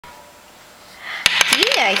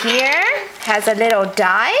right here has a little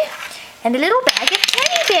die and a little bag of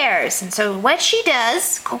teddy bears. And so what she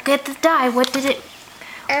does, go get the die.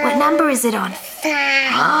 What number is it on?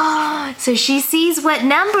 5. So she sees what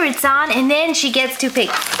number it's on, and then she gets to pick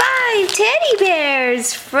 5 teddy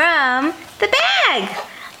bears from the bag.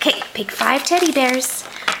 Okay, pick 5 teddy bears.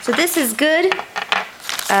 So this is good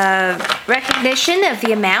recognition of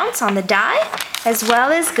the amounts on the die, as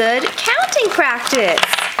well as good counting practice.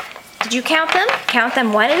 Did you count them? Count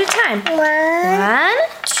them one at a time. 1,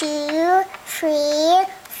 2, 3,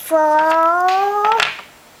 4,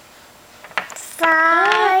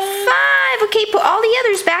 5. Okay, put all the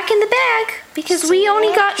others back in the bag because we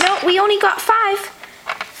only got 5.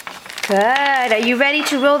 Good. Are you ready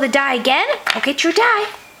to roll the die again? Go get your die.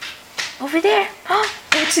 Over there.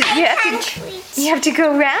 You have to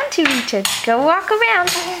go around to reach it. Go walk around.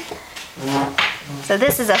 So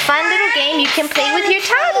this is a fun little game you can play with your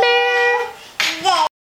toddler.